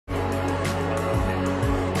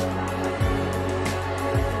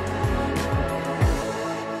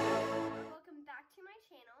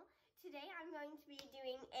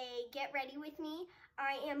ready with me.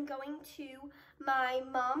 I am going to my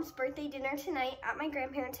mom's birthday dinner tonight at my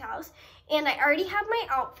grandparents' house, and I already have my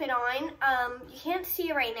outfit on. You can't see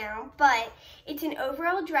it right now, but it's an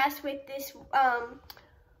overall dress with this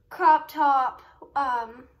crop top,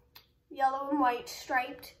 yellow and white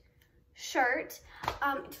striped shirt.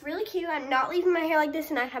 It's really cute. I'm not leaving my hair like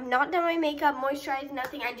this, and I have not done my makeup, moisturized,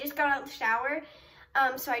 nothing. I just got out of the shower.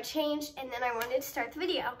 So I changed, and then I wanted to start the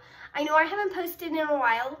video. I know I haven't posted in a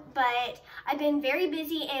while, but I've been very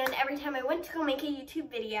busy, and every time I went to go make a YouTube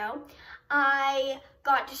video, I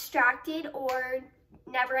got distracted or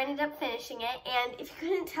never ended up finishing it. And if you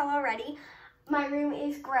couldn't tell already, my room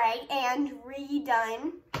is gray and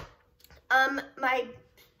redone.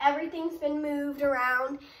 Everything's been moved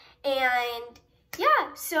around, and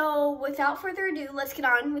yeah, so without further ado, let's get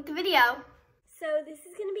on with the video. So this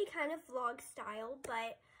is going to be kind of vlog style,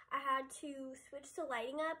 but I had to switch the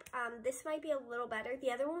lighting up. This might be a little better.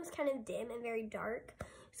 The other one was kind of dim and very dark,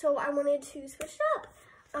 so I wanted to switch it up.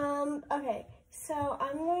 Okay, so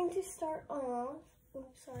I'm going to start off. Oh,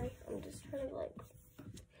 sorry, I'm just trying to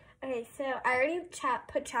Okay, so I already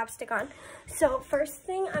put chapstick on. So first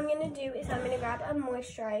thing I'm going to do is I'm going to grab a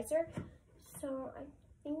moisturizer. So I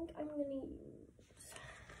think I'm going to use,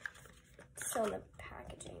 still in the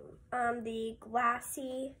packaging, the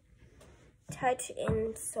Glassy Touch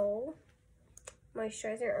in Soul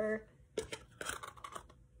moisturizer, or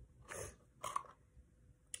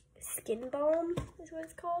Skin Balm is what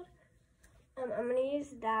it's called. I'm going to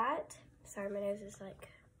use that. Sorry, my nose is like...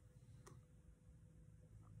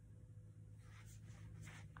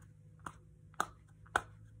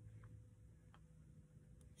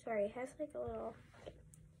 Sorry, it has like a little...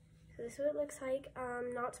 So this is what it looks like.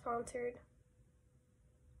 Not sponsored.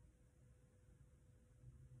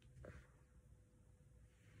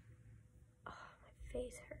 Oh, my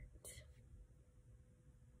face hurts.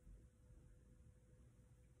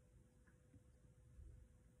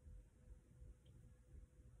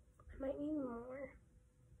 I might need more.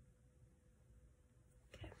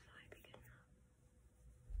 Okay, that might be good enough.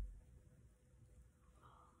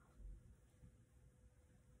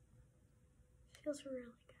 Feels really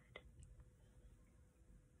good.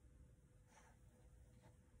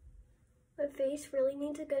 My face really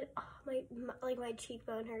needs a good, my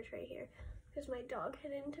cheekbone hurts right here because my dog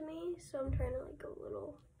hit into me, so I'm trying to like go a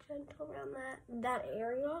little gentle around that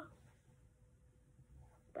area.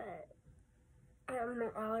 But my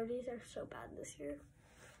allergies are so bad this year.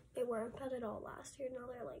 They weren't bad at all last year. Now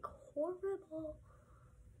they're like horrible.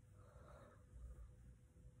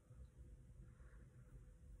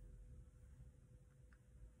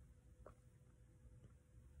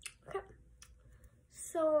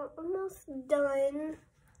 So, almost done.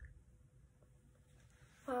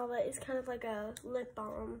 Wow, that is kind of like a lip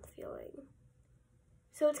balm feeling.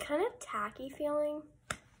 So it's kind of tacky feeling,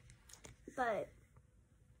 but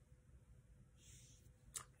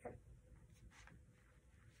okay.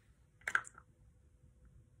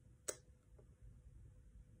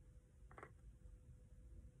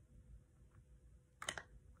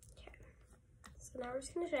 So now we're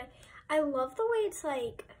just gonna try. I love the way it's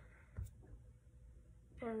like,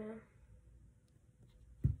 I don't know.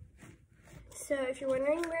 So if you're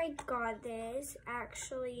wondering where I got this,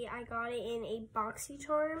 actually I got it in a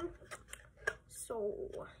BoxyCharm. So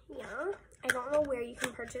yeah, I don't know where you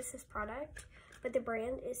can purchase this product, but the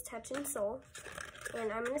brand is Touch in Soul.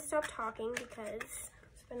 And I'm gonna stop talking because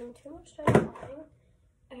I'm spending too much time talking.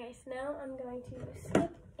 Okay, so now I'm going to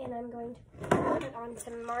skip, and I'm going to put on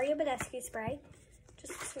some Mario Badescu spray,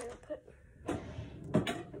 just to put.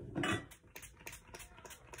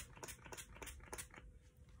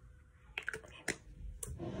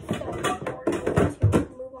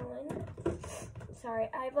 Sorry,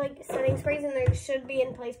 I have like setting sprays and they should be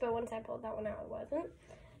in place, but once I pulled that one out, it wasn't.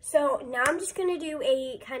 So now I'm just gonna do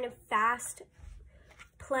a kind of fast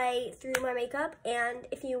play through my makeup, and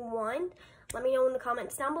if you want, let me know in the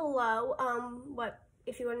comments down below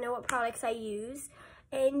if you want to know what products I use,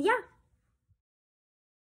 and yeah.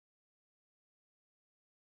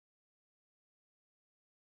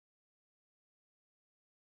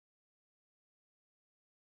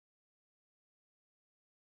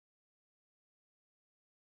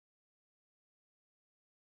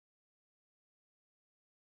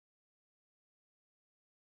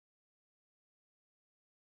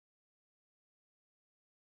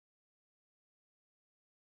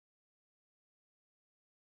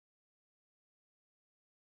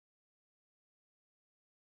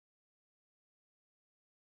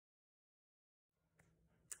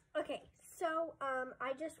 Okay, so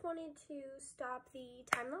I just wanted to stop the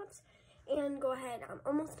time lapse and go ahead. I'm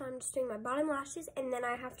almost done just doing my bottom lashes, and then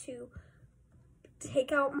I have to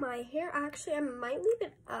take out my hair. Actually, I might leave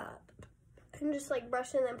it up and just like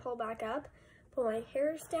brush and then pull back up. Put my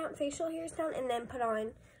hairs down, facial hairs down, and then put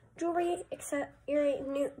on jewelry, except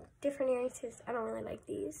different earrings because I don't really like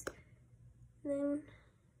these. And then,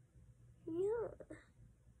 yeah.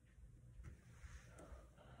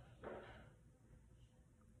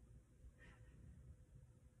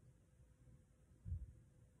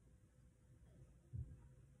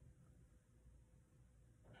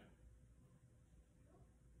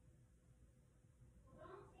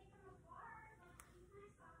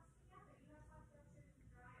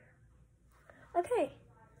 Okay,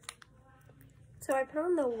 so I put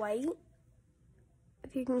on the white,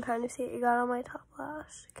 if you can kind of see it, you got on my top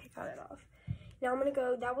lash. Okay, got it off. Now I'm going to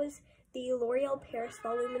go, that was the L'Oreal Paris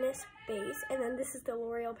Voluminous Base, and then this is the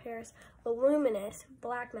L'Oreal Paris Voluminous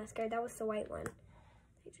Black Mascara. That was the white one.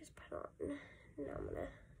 I just put on, now I'm going to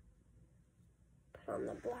put on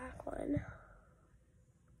the black one.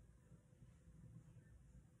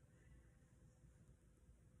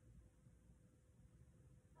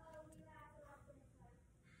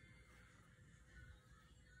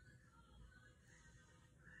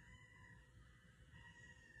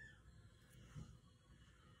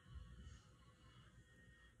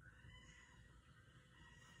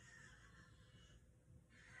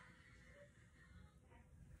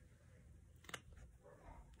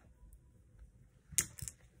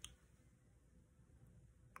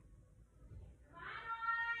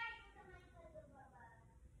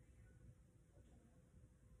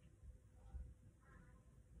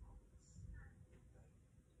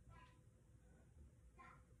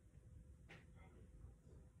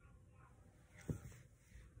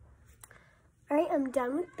 Alright, I'm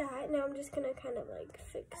done with that. Now I'm just going to kind of like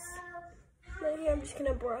fix my hair. I'm just going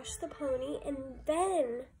to brush the pony and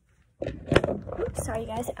then, oops, sorry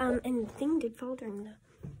guys, and the thing did fall during the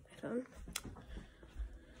phone.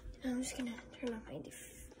 Now I'm just going to turn off my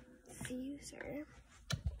diffuser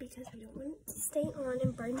because we don't want it to stay on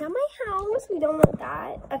and burn down my house. We don't want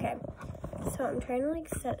that. Okay, so I'm trying to like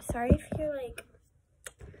set, sorry if you're like,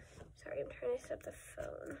 sorry, I'm trying to set the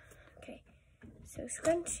phone. Okay, so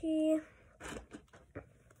scrunchie. I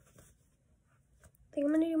think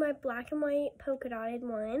I'm going to do my black and white polka dotted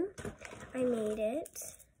one. I made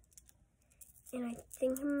it. And I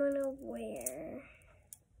think I'm going to wear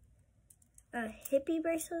a hippie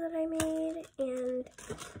bracelet that I made and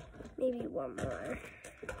maybe one more.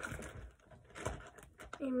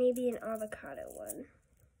 And maybe an avocado one.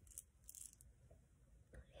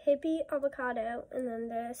 Hippie, avocado, and then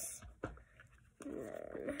this. And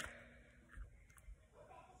then,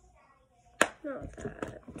 not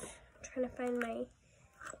that. I'm trying to find my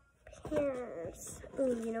pairs. Oh,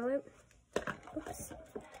 you know what? Oops.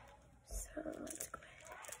 So let's go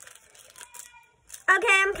ahead.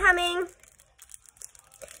 Okay, I'm coming.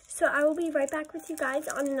 So I will be right back with you guys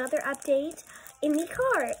on another update in the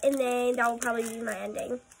car, and then that will probably be my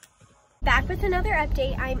ending. Back with another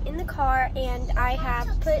update. I'm in the car and I have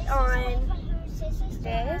put on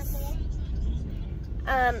this.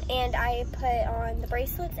 And I put on the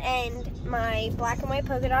bracelets and my black and white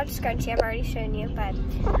polka dot scrunchie. I've already shown you, but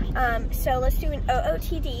so let's do an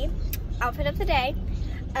OOTD outfit of the day.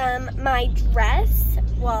 My dress,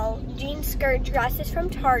 well, jean skirt dress is from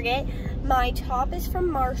Target. My top is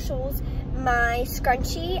from Marshall's. My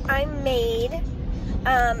scrunchie I made,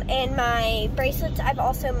 and my bracelets I've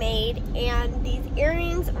also made. And these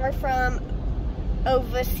earrings are from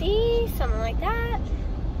overseas, something like that.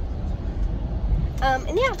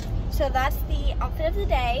 And yeah, so that's the outfit of the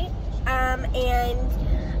day, and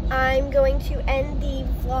I'm going to end the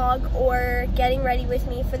vlog or getting ready with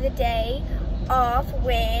me for the day off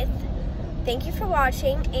with thank you for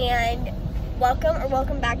watching and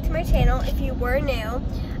welcome back to my channel. If you were new,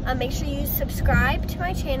 make sure you subscribe to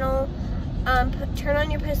my channel, turn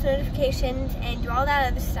on your post notifications, and do all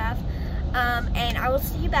that other stuff, and I will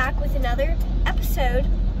see you back with another episode.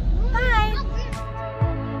 Bye!